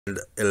And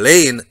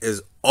Elaine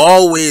is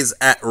always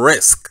at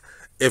risk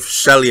if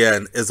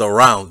Shelly-Ann is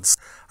around.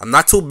 I'm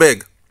not too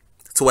big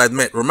to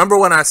admit. Remember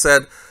when I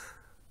said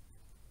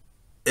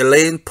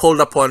Elaine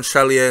pulled up on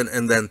Shelly-Ann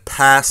and then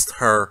passed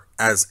her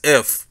as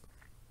if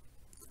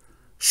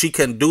she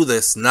can do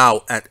this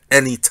now at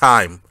any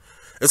time.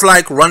 It's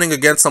like running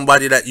against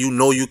somebody that you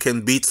know you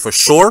can beat for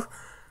sure,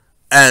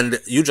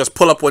 and you just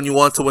pull up when you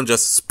want to and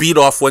just speed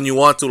off when you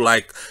want to,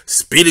 like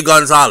Speedy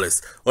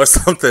Gonzalez or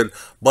something.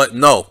 But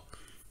no,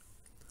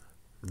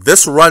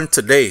 this run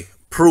today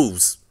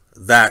proves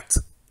that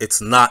it's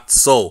not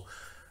so.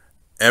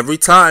 Every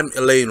time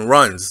Elaine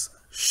runs,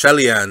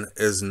 Shelly-Ann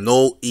is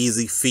no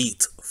easy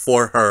feat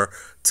for her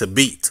to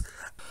beat.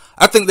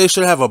 I think they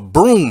should have a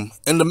broom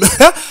in the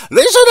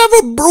they should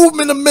have a broom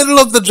in the middle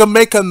of the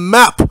Jamaican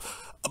map,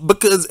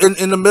 because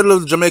in the middle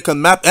of the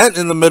Jamaican map and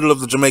in the middle of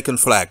the Jamaican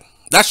flag.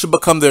 That should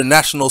become their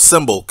national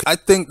symbol. I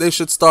think they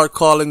should start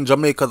calling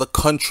Jamaica the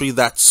country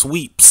that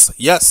sweeps.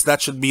 Yes,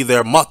 that should be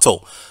their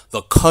motto.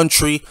 The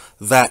country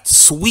that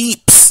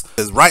sweeps.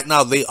 Because right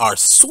now they are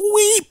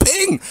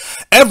sweeping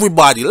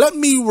everybody. Let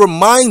me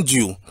remind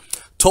you,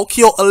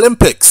 Tokyo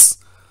Olympics,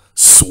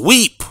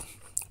 sweep.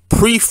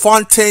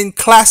 Prefontaine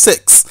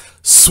Classics,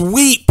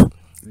 sweep.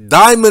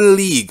 Diamond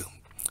League,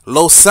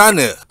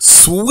 Lausanne,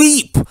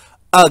 sweep.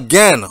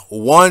 Again,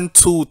 1,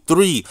 2,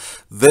 3.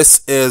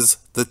 This is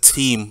the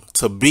team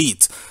to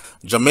beat.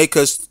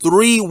 Jamaica's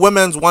 3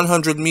 women's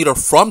 100 meter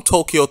from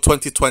Tokyo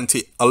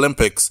 2020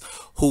 Olympics,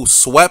 who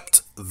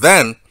swept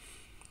then,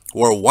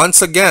 were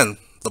once again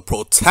the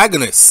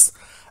protagonists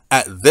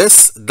at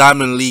this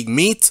Diamond League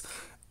meet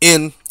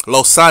in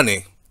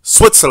Lausanne,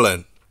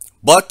 Switzerland.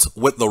 But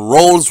with the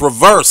roles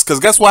reversed, because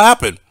guess what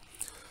happened?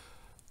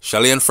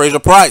 Shelly-Ann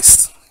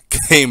Fraser-Pryce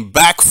came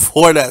back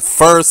for that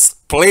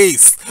first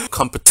place.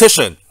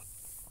 Competition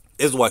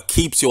is what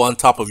keeps you on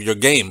top of your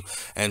game.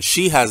 And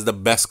she has the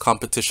best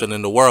competition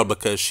in the world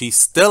because she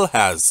still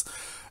has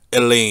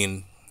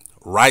Elaine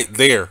right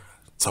there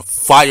to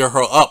fire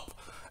her up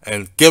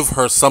and give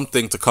her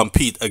something to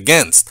compete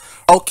against.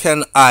 How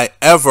can I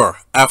ever,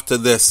 after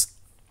this,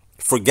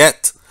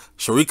 forget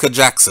Shericka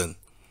Jackson?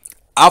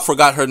 I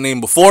forgot her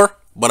name before,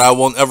 but I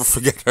won't ever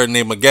forget her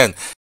name again.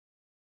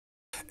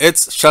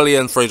 It's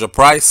Shelly-Ann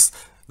Fraser-Pryce.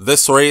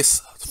 This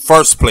race,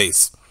 first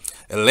place.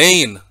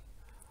 Elaine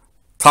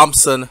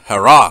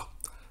Thompson-Herah,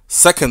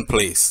 second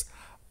place.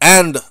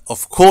 And,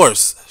 of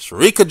course,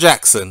 Shericka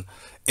Jackson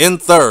in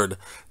third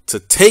to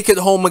take it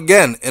home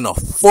again in a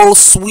full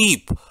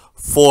sweep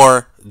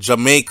for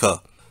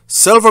Jamaica.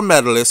 Silver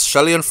medalist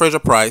Shelly-Ann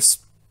Fraser-Pryce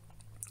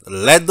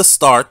led the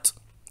start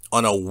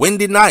on a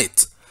windy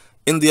night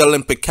in the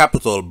Olympic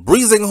capital,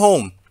 breezing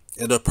home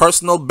in a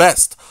personal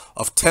best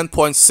of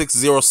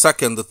 10.60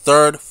 seconds, the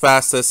third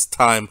fastest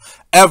time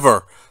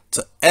ever,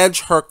 to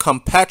edge her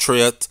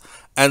compatriot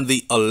and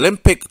the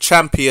Olympic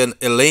champion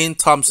Elaine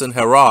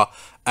Thompson-Herah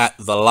at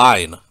the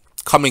line.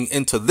 Coming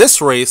into this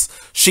race,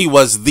 she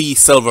was the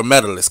silver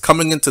medalist.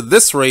 Coming into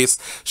this race,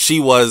 she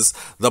was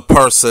the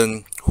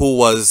person who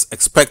was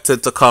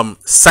expected to come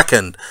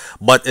second,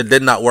 but it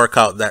did not work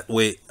out that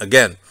way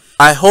again.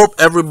 I hope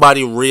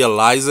everybody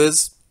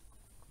realizes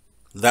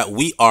that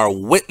we are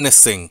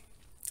witnessing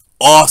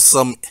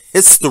awesome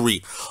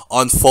history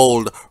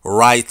unfold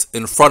right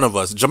in front of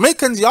us.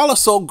 Jamaicans, y'all are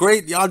so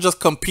great, y'all just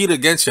compete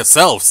against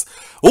yourselves.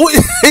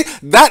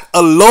 That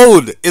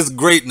alone is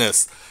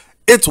greatness.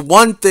 It's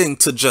one thing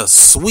to just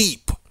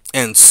sweep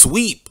and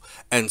sweep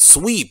and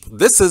sweep.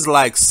 This is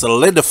like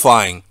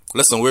solidifying.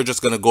 Listen, we're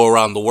just going to go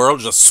around the world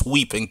just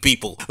sweeping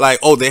people. Like,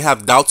 oh, they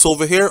have doubts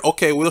over here?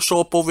 Okay, we'll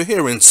show up over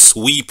here and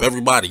sweep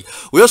everybody.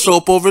 We'll show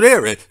up over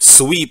there and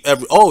sweep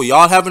oh,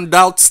 y'all having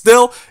doubts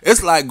still?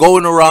 It's like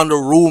going around the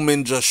room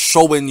and just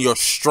showing your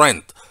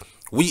strength.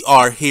 We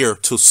are here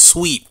to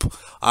sweep.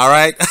 All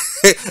right?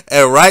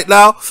 And right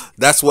now,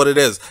 that's what it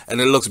is. And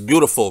it looks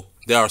beautiful.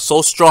 They are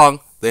so strong.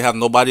 They have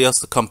nobody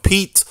else to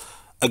compete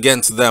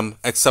against them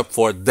except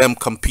for them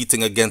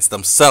competing against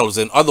themselves.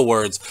 In other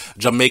words,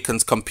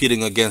 Jamaicans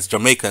competing against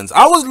Jamaicans.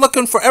 I was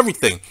looking for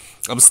everything.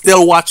 I'm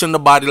still watching the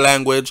body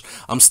language.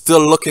 I'm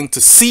still looking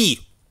to see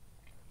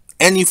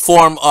any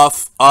form of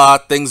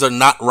things are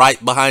not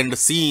right behind the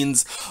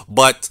scenes,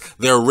 but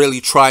they're really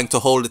trying to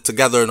hold it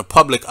together in the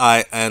public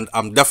eye, and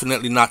I'm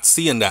definitely not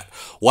seeing that.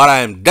 What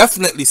I am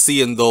definitely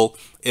seeing, though,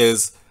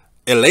 is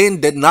Elaine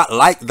did not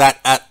like that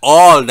at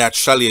all, that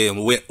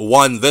Shelly-Ann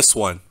won this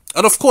one.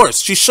 And of course,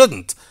 she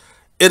shouldn't.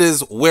 It is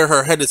where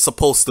her head is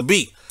supposed to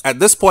be. At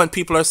this point,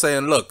 people are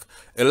saying, look,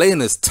 Elaine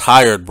is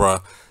tired,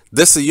 bruh.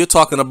 You're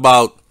talking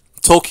about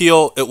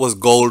Tokyo, it was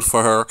gold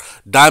for her.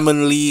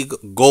 Diamond League,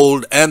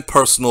 gold and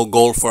personal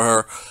gold for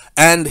her.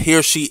 And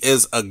here she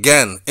is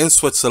again in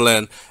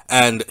Switzerland.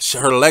 And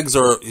her legs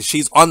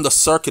she's on the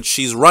circuit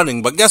she's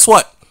running. But guess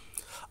what?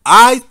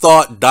 I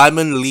thought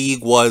Diamond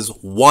League was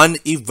one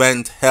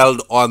event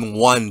held on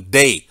one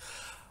day.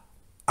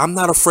 I'm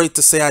not afraid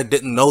to say I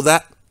didn't know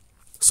that.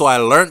 So I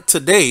learned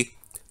today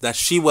that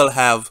she will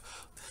have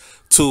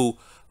to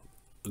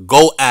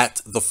go at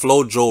the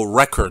FloJo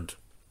record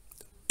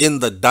in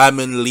the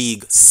Diamond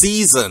League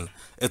season.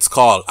 it's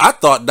called. I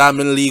thought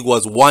Diamond League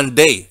was one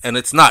day, and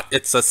it's not.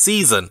 It's a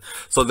season.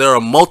 So there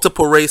are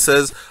multiple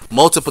races,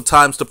 multiple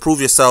times to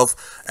prove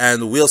yourself,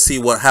 and we'll see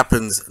what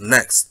happens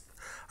next.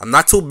 I'm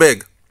not too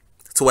big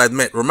to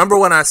admit. Remember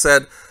when I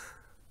said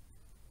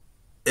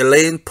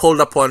Elaine pulled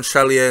up on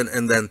Shelly-Ann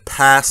and then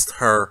passed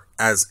her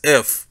as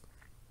if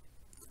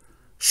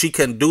she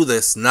can do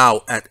this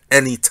now at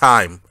any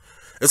time?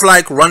 It's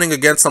like running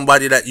against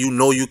somebody that you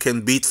know you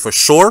can beat for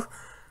sure,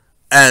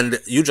 and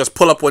you just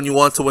pull up when you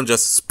want to and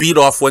just speed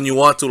off when you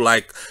want to,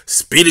 like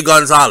Speedy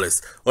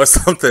Gonzalez or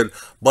something.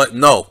 But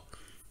no,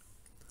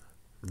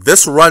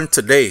 this run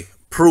today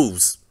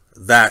proves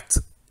that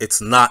it's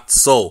not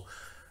so.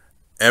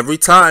 Every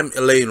time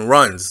Elaine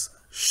runs,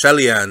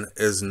 Shelly-Ann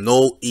is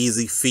no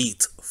easy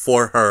feat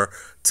for her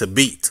to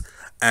beat.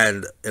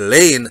 And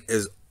Elaine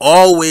is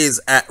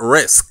always at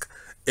risk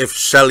if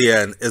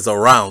Shelly-Ann is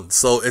around.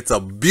 So it's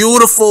a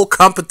beautiful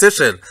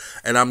competition,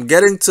 and I'm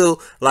getting to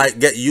like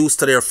get used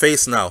to their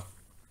face now,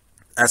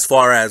 as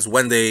far as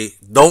when they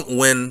don't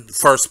win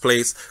first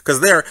place, because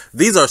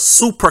these are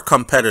super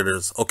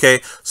competitors. Okay,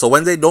 so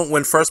when they don't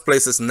win first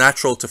place, it's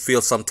natural to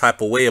feel some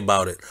type of way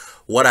about it.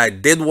 What I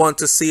did want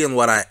to see and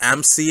what I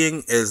am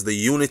seeing is the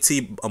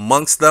unity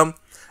amongst them,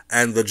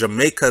 and the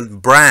Jamaican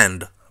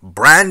brand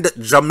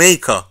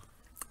Jamaica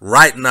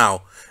right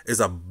now is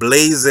a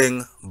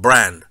blazing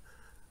brand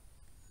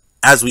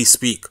as we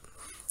speak.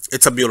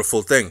 It's a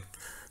beautiful thing.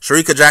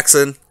 Shericka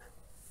Jackson,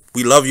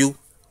 we love you.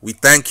 We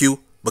thank you,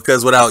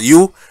 because without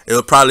you, it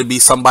would probably be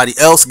somebody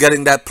else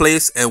getting that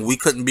place, and we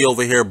couldn't be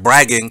over here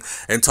bragging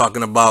and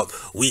talking about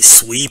we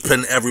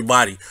sweeping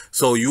everybody.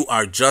 So you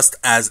are just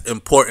as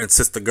important,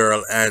 sister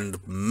girl,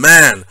 and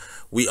man,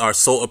 we are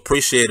so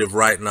appreciative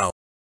right now.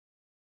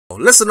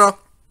 Listen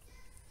up,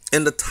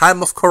 in the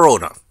time of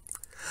Corona,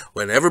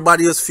 when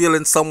everybody is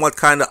feeling somewhat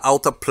kind of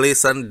out of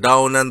place and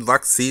down, and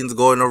vaccines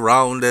going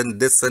around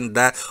and this and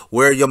that,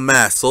 wear your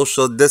mask,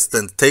 social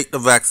distance, take the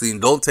vaccine,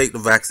 don't take the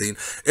vaccine.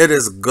 It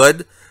is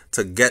good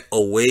to get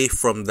away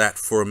from that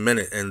for a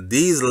minute. And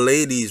these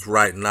ladies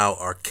right now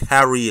are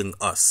carrying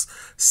us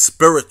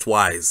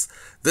spirit-wise.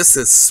 This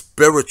is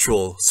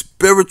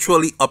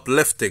spiritually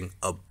uplifting,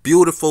 a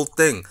beautiful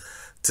thing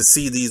to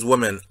see these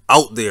women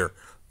out there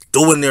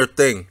doing their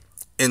thing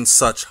in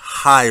such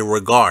high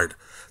regard.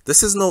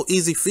 This is no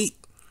easy feat.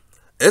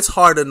 It's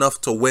hard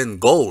enough to win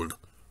gold,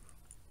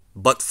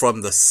 but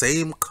from the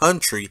same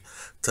country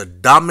to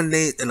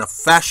dominate in a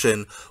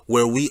fashion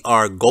where we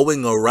are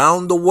going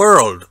around the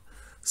world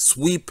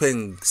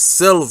sweeping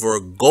silver,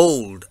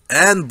 gold,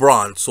 and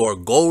bronze, or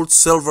gold,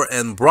 silver,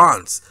 and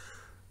bronze.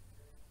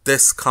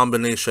 This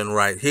combination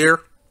right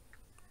here.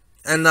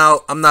 And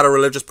now, I'm not a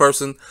religious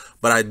person,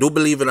 but I do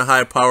believe in a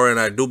higher power, and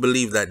I do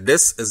believe that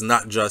this is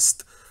not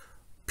just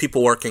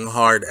people working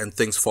hard and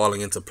things falling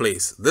into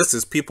place. This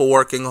is people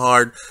working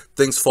hard,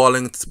 things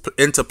falling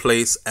into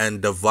place, and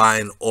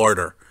divine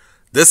order.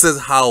 This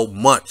is how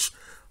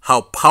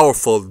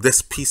powerful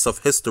this piece of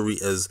history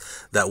is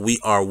that we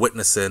are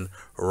witnessing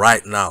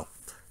right now.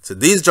 To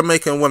these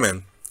Jamaican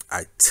women,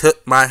 I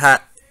tip my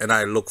hat, and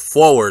I look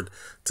forward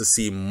to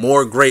see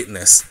more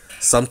greatness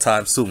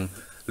sometime soon.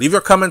 Leave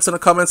your comments in the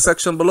comment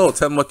section below.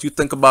 Tell me what you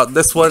think about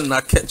this one, and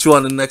I'll catch you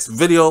on the next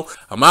video.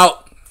 I'm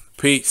out.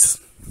 Peace.